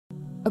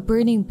a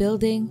burning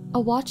building, a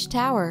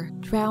watchtower,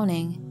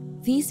 drowning.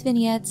 These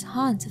vignettes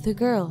haunt the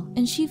girl,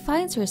 and she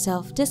finds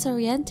herself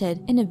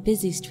disoriented in a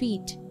busy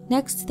street.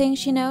 Next thing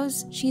she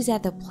knows, she's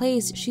at the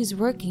place she's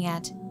working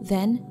at.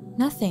 Then,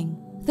 nothing.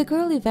 The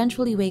girl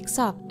eventually wakes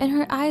up, and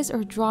her eyes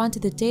are drawn to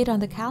the date on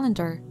the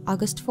calendar,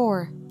 August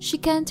 4. She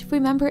can't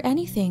remember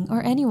anything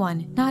or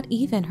anyone, not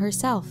even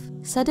herself.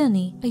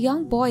 Suddenly, a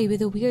young boy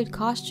with a weird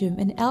costume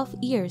and elf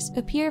ears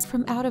appears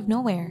from out of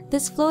nowhere.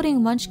 This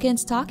floating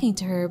munchkin's talking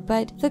to her,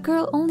 but the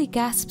girl only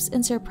gasps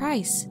in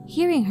surprise.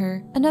 Hearing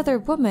her, another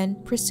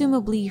woman,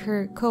 presumably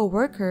her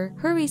co-worker,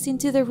 hurries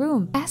into the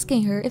room,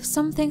 asking her if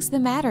something's the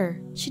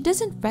matter. She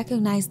doesn't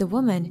recognize the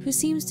woman, who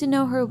seems to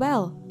know her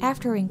well.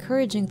 After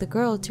encouraging the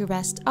girl to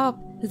rest up,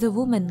 the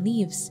woman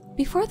leaves.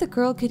 Before the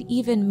girl could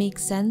even make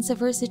sense of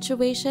her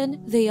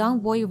situation, the young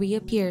boy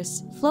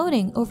reappears,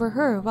 floating over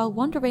her while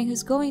wondering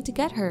who's going to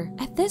get her.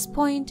 At this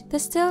point, the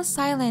still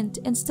silent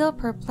and still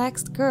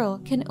perplexed girl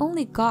can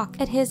only gawk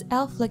at his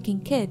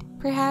elf-looking kid,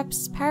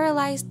 perhaps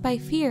paralyzed by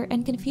fear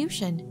and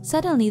confusion.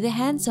 Suddenly, the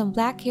handsome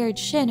black-haired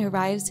Shin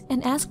arrives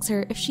and asks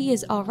her if she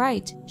is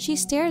alright. She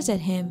stares at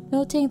him,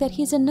 noting that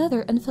he's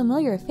another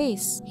unfamiliar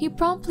face. He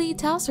promptly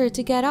tells her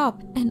to get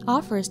up and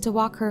offers to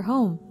walk her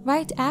home.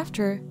 Right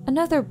after,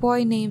 another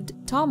boy named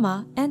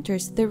Toma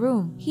enters the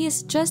room. He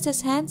is just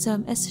as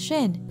handsome as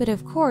Shin, but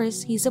of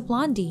course he's a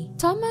blondie.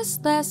 Toma's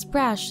less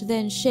brash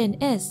than Shin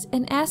is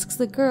and asks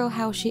the girl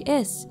how she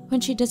is. When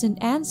she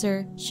doesn't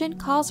answer, Shin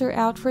calls her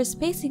out for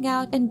spacing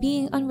out and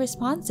being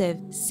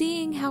unresponsive.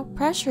 Seeing how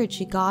pressured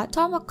she got,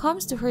 Toma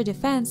comes to her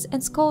defense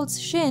and scolds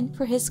Shin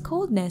for his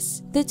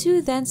coldness. The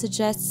two then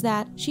suggests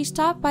that she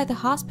stop by the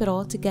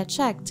hospital to get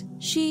checked.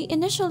 She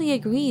initially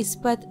agrees,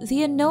 but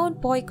the unknown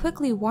boy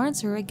quickly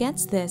warns her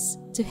against this.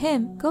 To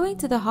him, going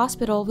to the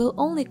hospital will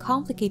only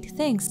complicate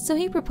things, so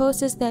he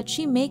proposes that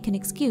she make an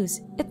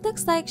excuse. It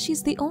looks like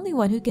she's the only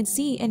one who can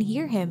see and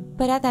hear him,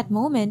 but at that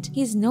moment,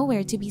 he's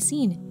nowhere to be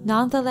seen.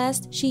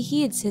 Nonetheless, she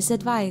heeds his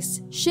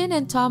advice. Shin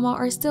and Tama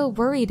are still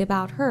worried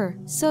about her,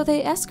 so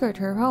they escort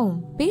her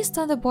home. Based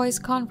on the boys'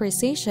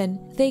 conversation,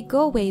 they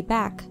go way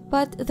back,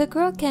 but the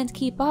girl can't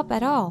keep up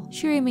at all.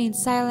 She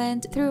remains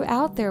silent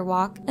throughout their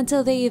walk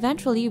until they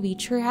eventually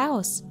reach her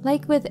house.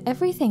 Like with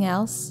everything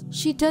else,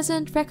 she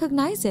doesn't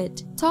recognize it.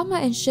 Tama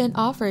and Shin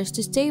offers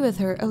to stay with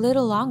her a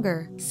little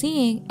longer,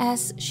 seeing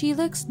as she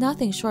looks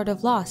nothing short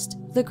of lost.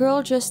 The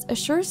girl just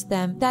assures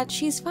them that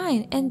she's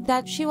fine and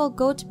that she will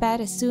go to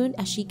bed as soon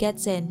as she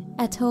gets in.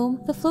 At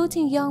home, the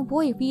floating young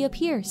boy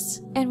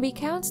reappears and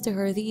recounts to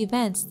her the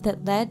events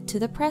that led to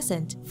the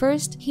present.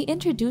 First, he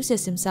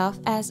introduces himself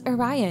as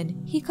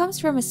Orion. He comes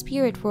from a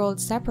spirit world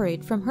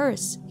separate from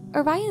hers.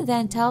 Orion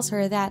then tells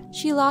her that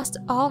she lost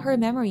all her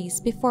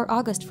memories before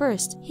August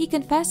 1st. He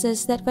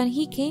confesses that when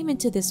he came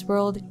into this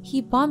world,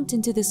 he bumped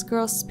into this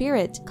girl's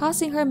spirit,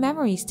 causing her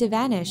memories to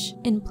vanish.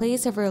 In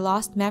place of her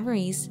lost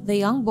memories, the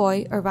young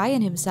boy,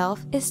 Orion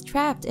himself, is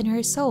trapped in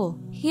her soul.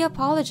 He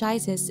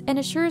apologizes and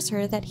assures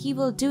her that he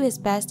will do his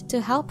best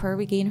to help her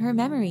regain her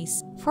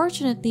memories.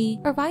 Fortunately,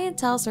 Orion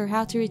tells her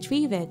how to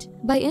retrieve it.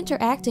 By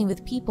interacting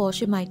with people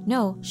she might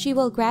know, she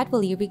will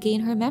gradually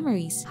regain her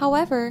memories.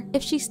 However,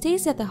 if she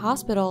stays at the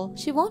hospital,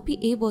 she won't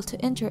be able to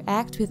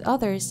interact with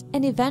others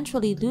and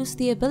eventually lose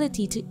the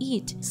ability to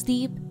eat,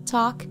 sleep,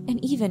 talk,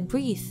 and even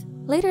breathe.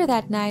 Later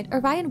that night,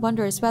 Orion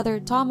wonders whether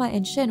Tama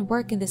and Shin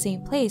work in the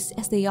same place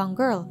as the young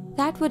girl.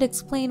 That would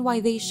explain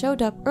why they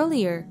showed up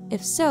earlier.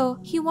 If so,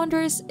 he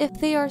wonders if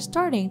they are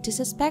starting to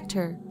suspect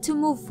her. To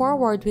move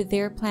forward with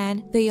their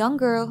plan, the young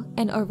girl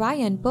and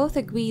Orion both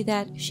agree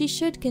that she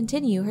should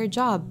continue her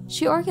job.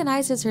 She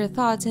organizes her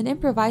thoughts and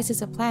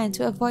improvises a plan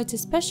to avoid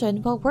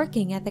suspicion while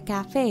working at the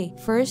cafe.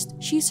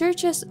 First, she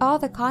searches all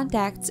the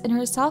contacts in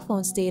her cell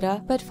phone's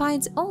data but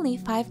finds only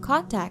 5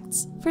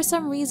 contacts. For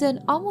some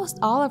reason, almost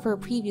all of her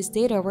previous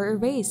data were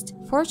erased.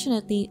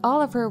 Fortunately,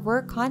 all of her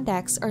work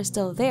contacts are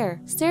still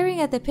there.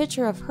 Staring at the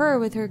picture of her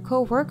with her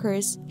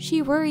co-workers,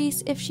 she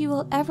worries if she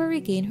will ever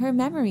regain her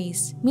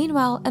memories.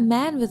 Meanwhile, a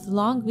man with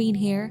long green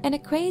hair and a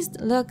crazed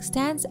look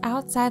stands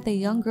outside the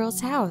young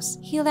girl's house.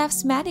 He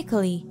laughs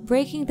manically,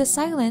 breaking the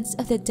silence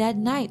of the dead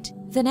night.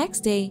 The next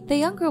day, the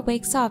young girl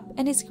wakes up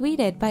and is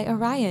greeted by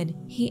Orion.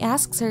 He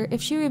asks her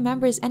if she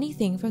remembers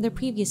anything from the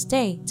previous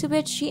day, to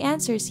which she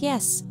answers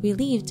yes.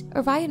 Relieved,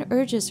 Orion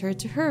urges her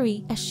to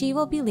hurry as she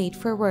will be late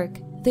for work.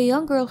 The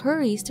young girl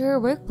hurries to her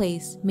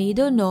workplace,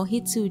 Meido no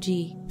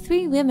Hitsuji.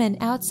 3 women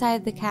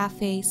outside the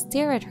cafe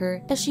stare at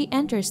her as she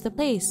enters the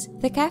place.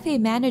 The cafe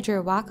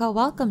manager Waka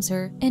welcomes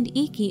her and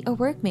Iki, a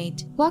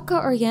workmate. Waka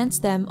orients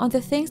them on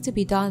the things to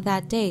be done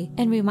that day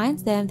and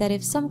reminds them that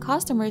if some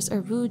customers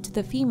are rude to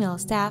the female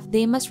staff,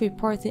 they must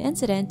report the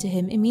incident to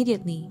him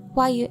immediately.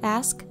 Why, you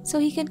ask? So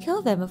he can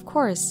kill them, of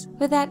course.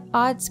 With that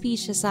odd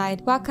speech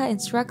aside, Waka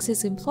instructs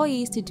his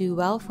employees to do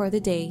well for the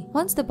day.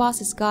 Once the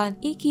boss is gone,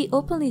 Iki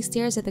openly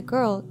stares at the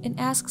girl and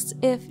asks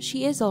if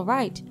she is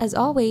alright. As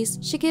always,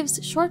 she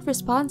gives short short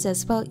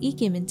responses while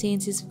Iki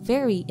maintains his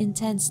very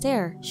intense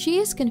stare. She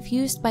is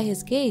confused by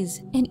his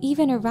gaze, and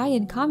even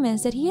Orion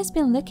comments that he has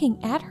been looking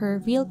at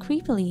her real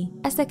creepily.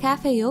 As the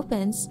cafe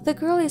opens, the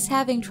girl is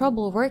having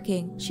trouble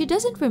working. She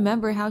doesn't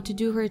remember how to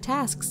do her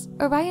tasks.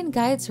 Orion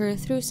guides her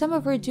through some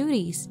of her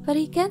duties, but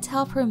he can't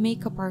help her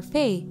make a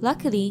parfait.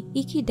 Luckily,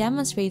 Iki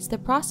demonstrates the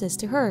process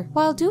to her.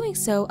 While doing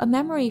so, a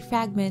memory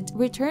fragment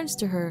returns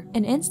to her,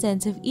 an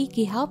instance of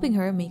Iki helping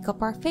her make a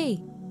parfait.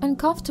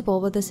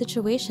 Uncomfortable with the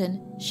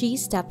situation, she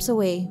steps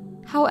away.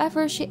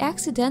 However, she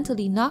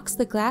accidentally knocks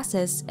the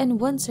glasses and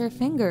wounds her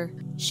finger.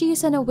 She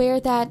is unaware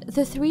that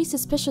the three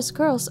suspicious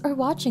girls are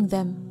watching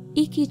them.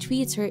 Iki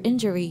treats her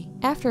injury.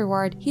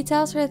 Afterward, he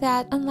tells her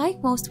that,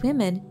 unlike most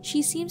women,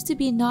 she seems to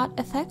be not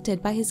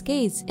affected by his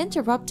gaze.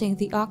 Interrupting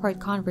the awkward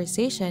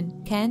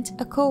conversation, Kent,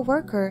 a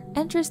co-worker,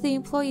 enters the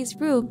employee's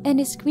room and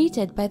is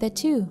greeted by the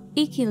two.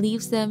 Iki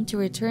leaves them to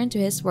return to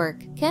his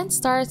work. Kent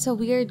starts a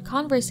weird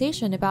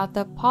conversation about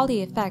the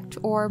poly effect,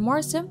 or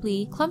more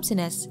simply,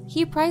 clumsiness.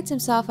 He prides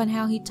himself on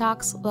how he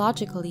talks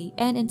logically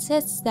and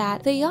insists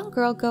that the young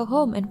girl go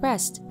home and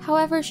rest.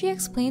 However, she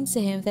explains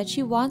to him that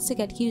she wants to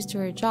get used to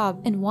her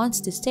job and wants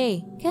to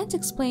stay. Kent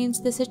explains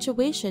the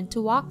situation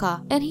to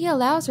Waka, and he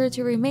allows her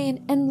to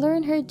remain and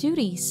learn her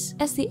duties.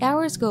 As the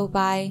hours go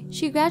by,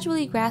 she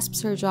gradually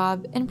grasps her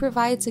job and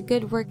provides a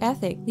good work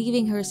ethic,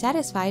 leaving her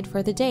satisfied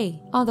for the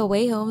day. On the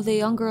way home, the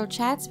young girl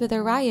chats with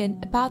Orion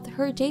about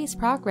her day's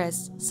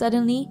progress.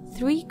 Suddenly,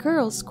 three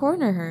girls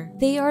corner her.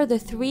 They are the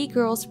three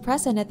girls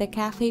present at the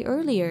cafe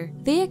earlier.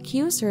 They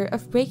accuse her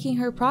of breaking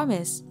her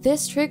promise.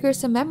 This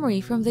triggers a memory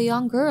from the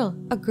young girl.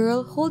 A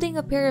girl holding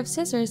a pair of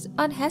scissors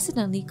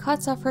unhesitantly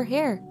cuts off her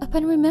hair.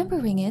 Upon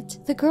remembering it,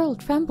 the girl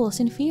trembles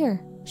in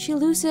fear. She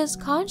loses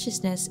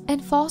consciousness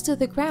and falls to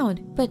the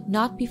ground, but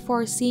not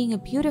before seeing a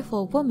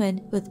beautiful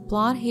woman with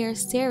blonde hair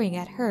staring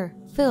at her,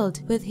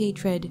 filled with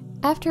hatred.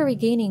 After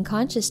regaining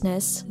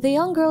consciousness, the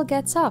young girl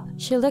gets up.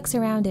 She looks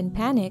around in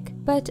panic,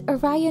 but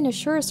Orion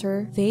assures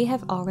her they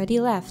have already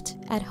left.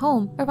 At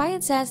home,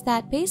 Orion says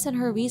that based on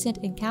her recent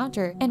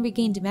encounter and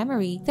regained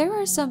memory, there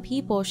are some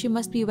people she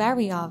must be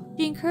wary of.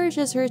 She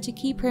encourages her to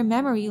keep her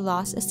memory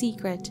loss a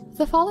secret.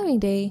 The following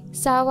day,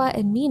 Sawa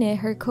and Mine,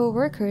 her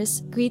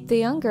co-workers, greet the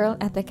young girl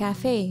at the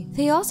cafe.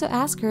 They also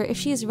ask her if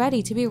she is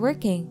ready to be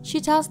working. She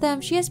tells them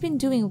she has been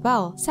doing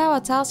well. Sawa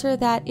tells her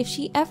that if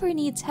she ever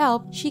needs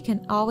help, she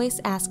can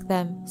always ask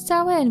them.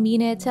 Sawa and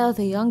Mine tell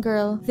the young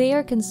girl they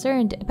are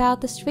concerned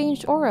about the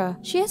strange aura.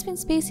 She has been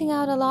spacing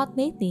out a lot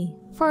lately.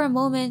 For a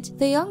moment,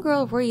 the young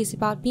girl worries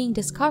about being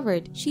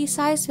discovered. She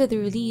sighs with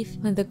relief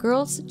when the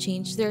girls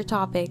change their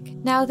topic.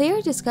 Now they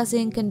are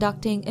discussing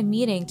conducting a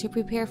meeting to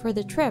prepare for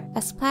the trip.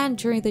 As planned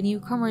during the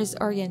newcomers'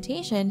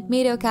 orientation,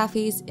 Meido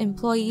Cafe's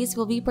employees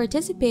will be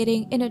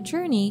participating in a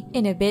journey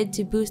in a bid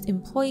to boost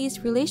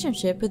employees'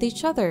 relationship with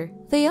each other.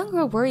 The young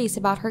girl worries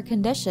about her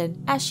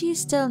condition as she is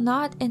still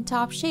not in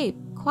top shape.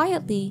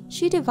 Quietly,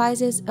 she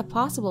devises a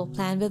possible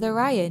plan with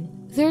Orion.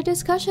 Their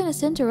discussion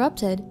is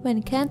interrupted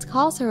when Kent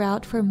calls her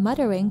out for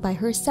muttering by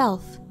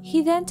herself.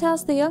 He then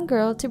tells the young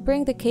girl to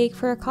bring the cake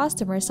for a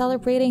customer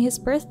celebrating his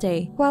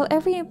birthday. While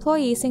every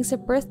employee sings a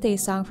birthday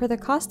song for the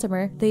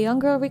customer, the young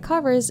girl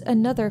recovers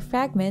another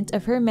fragment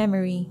of her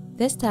memory.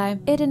 This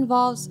time, it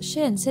involves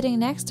Shin sitting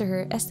next to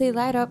her as they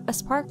light up a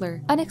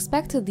sparkler.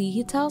 Unexpectedly,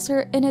 he tells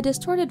her in a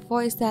distorted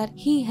voice that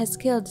he has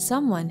killed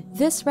someone.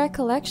 This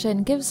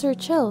recollection gives her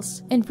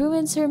chills and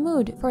ruins her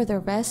mood for the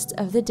rest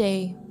of the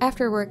day.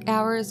 After work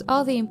hours,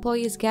 all the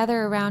employees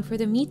gather around for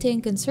the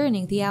meeting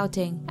concerning the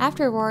outing.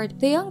 Afterward,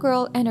 the young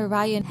girl and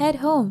Orion head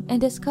home and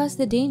discuss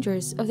the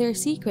dangers of their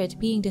secret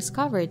being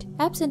discovered.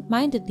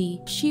 Absent-mindedly,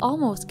 she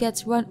almost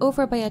gets run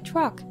over by a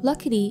truck.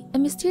 Luckily, a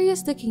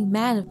mysterious-looking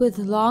man with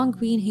long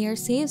green hair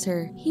saves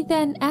her. He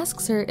then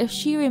asks her if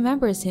she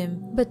remembers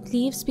him, but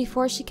leaves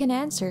before she can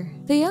answer.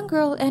 The young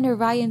girl and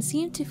Orion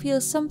seem to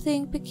feel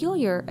something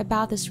peculiar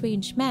about the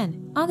strange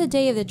man. On the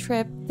day of the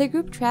trip, the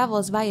group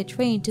travels via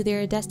train to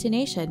their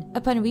destination.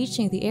 Upon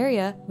reaching the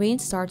area, rain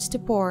starts to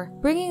pour,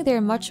 bringing their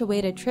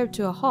much-awaited trip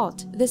to a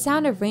halt. The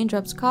sound of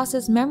raindrops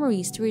causes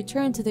memories to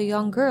return to the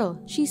young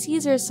girl. She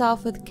sees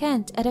herself with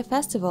Kent at a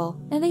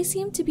festival, and they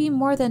seem to be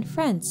more than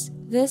friends.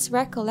 This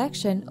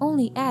recollection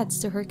only adds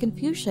to her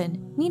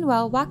confusion.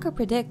 Meanwhile, Waka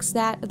predicts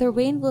that the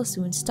rain will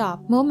soon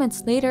stop.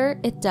 Moments later,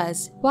 it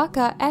does.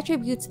 Waka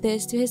attributes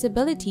this to his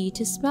ability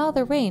to smell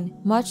the rain,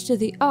 much to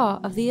the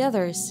awe of the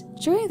others.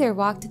 During their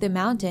walk to the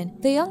mountain,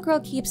 the young girl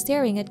keeps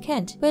staring at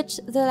Kent, which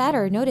the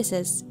latter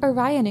notices.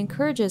 Orion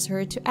encourages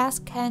her to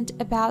ask Kent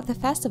about the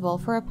festival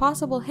for a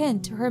possible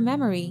hint to her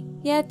memory.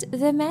 Yet,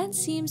 the man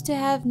seems to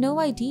have no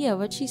idea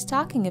what she's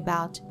talking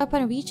about.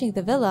 Upon reaching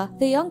the villa,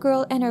 the young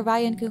girl and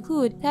Orion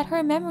conclude that her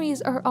her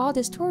memories are all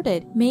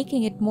distorted,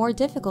 making it more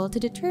difficult to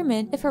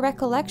determine if her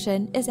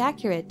recollection is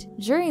accurate.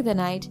 During the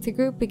night, the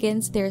group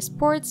begins their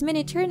sports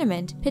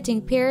mini-tournament,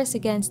 pitting pairs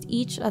against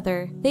each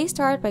other. They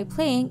start by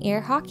playing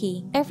air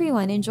hockey.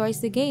 Everyone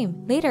enjoys the game.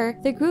 Later,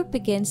 the group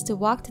begins to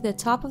walk to the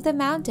top of the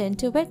mountain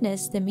to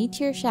witness the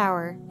meteor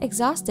shower.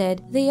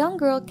 Exhausted, the young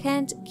girl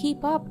can't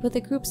keep up with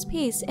the group's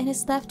pace and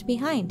is left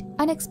behind.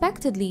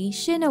 Unexpectedly,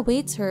 Shin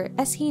awaits her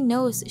as he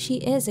knows she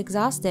is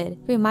exhausted.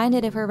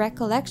 Reminded of her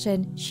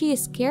recollection, she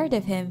is scared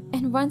of him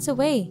and runs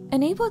away.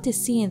 Unable to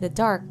see in the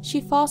dark,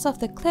 she falls off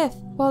the cliff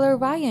while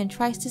Orion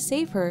tries to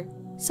save her.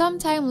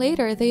 Sometime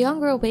later, the young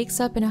girl wakes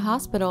up in a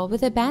hospital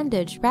with a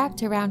bandage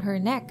wrapped around her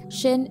neck.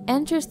 Shin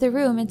enters the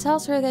room and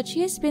tells her that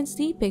she has been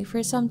sleeping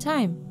for some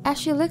time.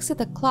 As she looks at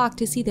the clock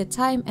to see the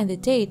time and the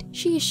date,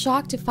 she is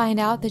shocked to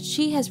find out that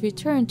she has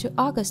returned to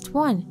August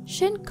 1.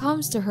 Shin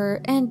comes to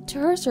her and, to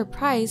her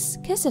surprise,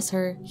 kisses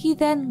her. He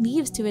then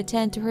leaves to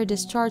attend to her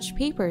discharge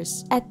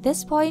papers. At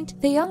this point,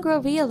 the young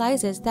girl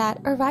realizes that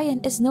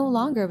Orion is no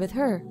longer with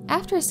her.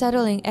 After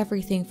settling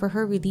everything for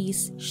her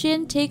release,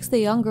 Shin takes the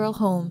young girl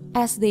home.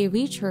 As they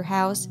reach her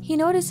house, he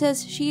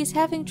notices she is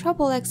having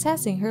trouble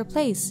accessing her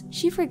place.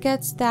 She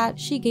forgets that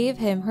she gave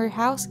him her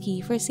house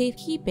key for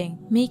safekeeping,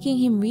 making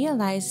him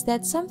realize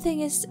that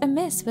something is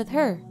amiss with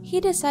her. He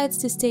decides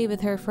to stay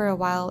with her for a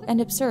while and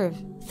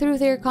observe. Through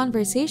their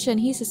conversation,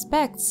 he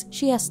suspects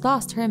she has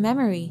lost her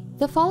memory.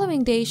 The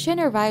following day, Shin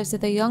arrives at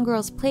the young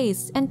girl's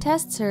place and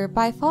tests her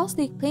by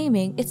falsely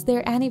claiming it's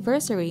their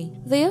anniversary.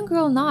 The young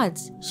girl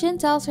nods. Shin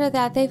tells her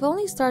that they've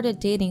only started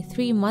dating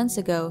 3 months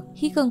ago.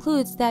 He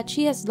concludes that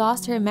she has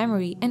lost her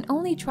memory and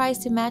only tries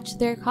to match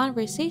their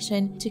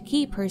conversation to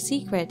keep her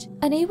secret.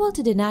 Unable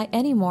to deny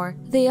anymore,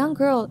 the young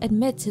girl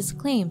admits his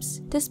claims.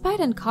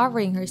 Despite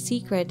uncovering her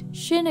secret,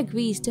 Shin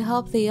agrees to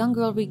help the young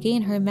girl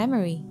regain her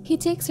memory. He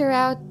takes her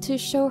out to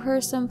show her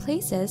some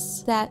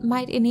places that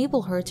might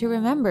enable her to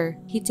remember.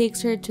 He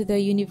takes her to the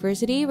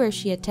university where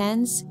she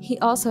attends. He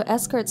also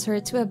escorts her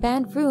to a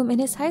band room in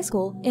his high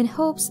school in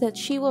hopes that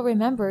she will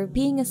remember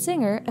being a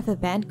singer of a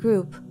band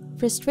group.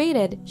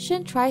 Frustrated,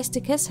 Shin tries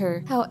to kiss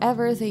her.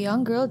 However, the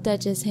young girl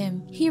dodges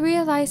him. He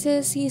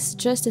realizes he's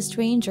just a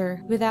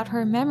stranger without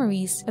her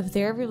memories of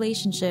their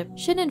relationship.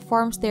 Shin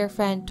informs their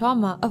friend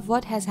Toma of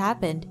what has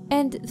happened,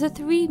 and the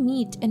three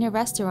meet in a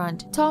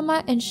restaurant.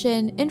 Toma and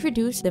Shin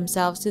introduce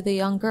themselves to the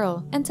young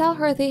girl and tell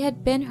her they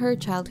had been her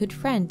childhood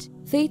friend.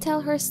 They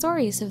tell her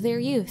stories of their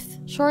youth.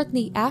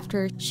 Shortly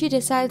after, she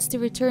decides to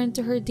return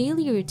to her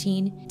daily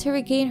routine to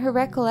regain her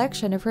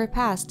recollection of her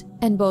past,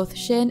 and both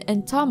Shin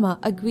and Toma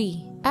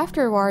agree.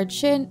 Afterward,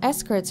 Shin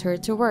escorts her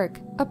to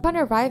work. Upon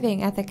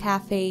arriving at the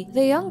cafe,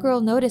 the young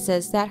girl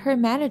notices that her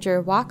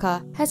manager,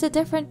 Waka, has a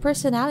different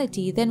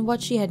personality than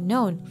what she had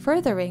known,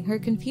 furthering her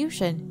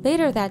confusion.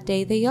 Later that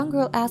day, the young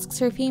girl asks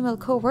her female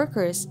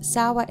co-workers,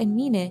 Sawa and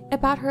Mine,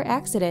 about her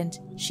accident.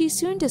 She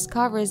soon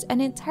discovers an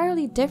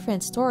entirely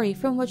different story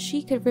from what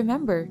she could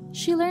remember.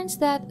 She learns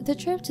that the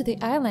trip to the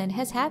island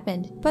has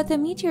happened, but the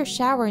meteor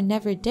shower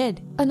never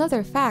did.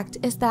 Another fact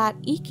is that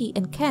Iki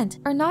and Kent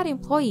are not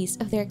employees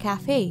of their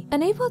cafe.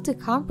 Unable to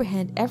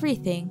comprehend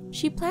everything,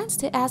 she plans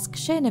to ask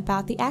Shin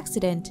about the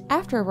accident.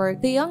 After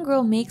work, the young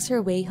girl makes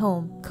her way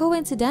home.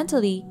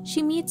 Coincidentally,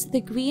 she meets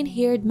the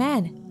green-haired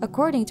man.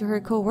 According to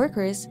her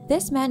co-workers,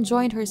 this man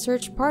joined her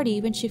search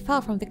party when she fell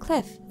from the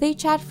cliff. They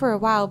chat for a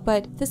while,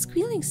 but the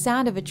squealing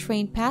sound of a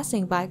train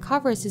passing by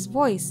covers his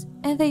voice,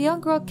 and the young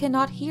girl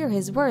cannot hear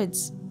his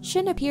words.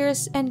 Shin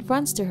appears and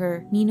runs to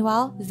her.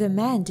 Meanwhile, the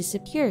man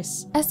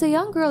disappears. As the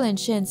young girl and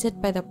Shin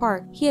sit by the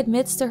park, he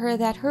admits to her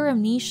that her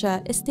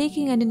amnesia is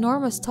taking an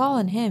enormous toll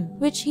on him,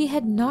 which he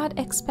had not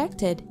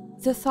expected.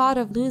 The thought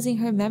of losing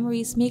her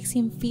memories makes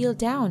him feel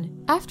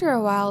down. After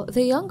a while,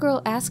 the young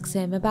girl asks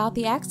him about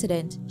the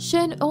accident.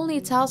 Shin only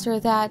tells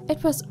her that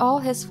it was all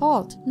his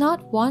fault,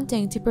 not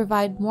wanting to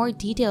provide more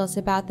details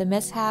about the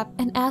mishap,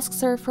 and asks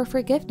her for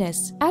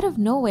forgiveness. Out of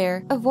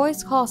nowhere, a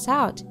voice calls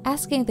out,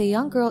 asking the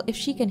young girl if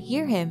she can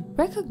hear him.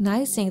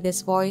 Recognizing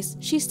this voice,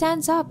 she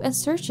stands up and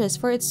searches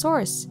for its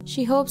source.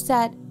 She hopes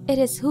that it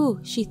is who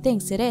she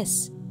thinks it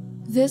is.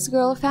 This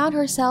girl found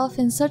herself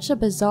in such a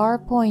bizarre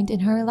point in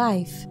her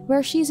life,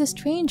 where she's a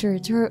stranger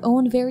to her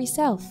own very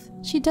self.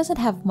 She doesn't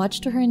have much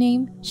to her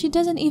name, she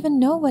doesn't even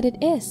know what it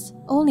is,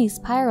 only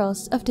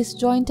spirals of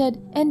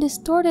disjointed and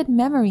distorted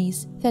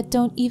memories that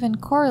don't even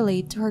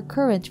correlate to her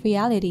current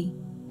reality.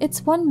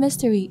 It's one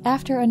mystery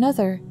after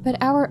another,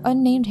 but our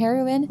unnamed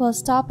heroine will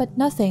stop at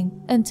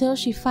nothing until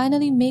she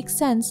finally makes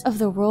sense of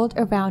the world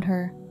around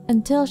her,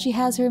 until she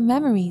has her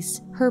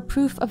memories, her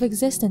proof of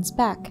existence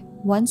back,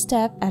 one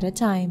step at a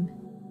time.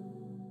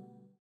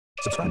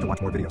 Subscribe to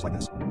watch more videos like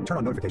this, turn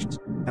on notifications,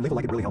 and leave a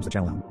like, it really helps the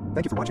channel out.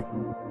 Thank you for watching.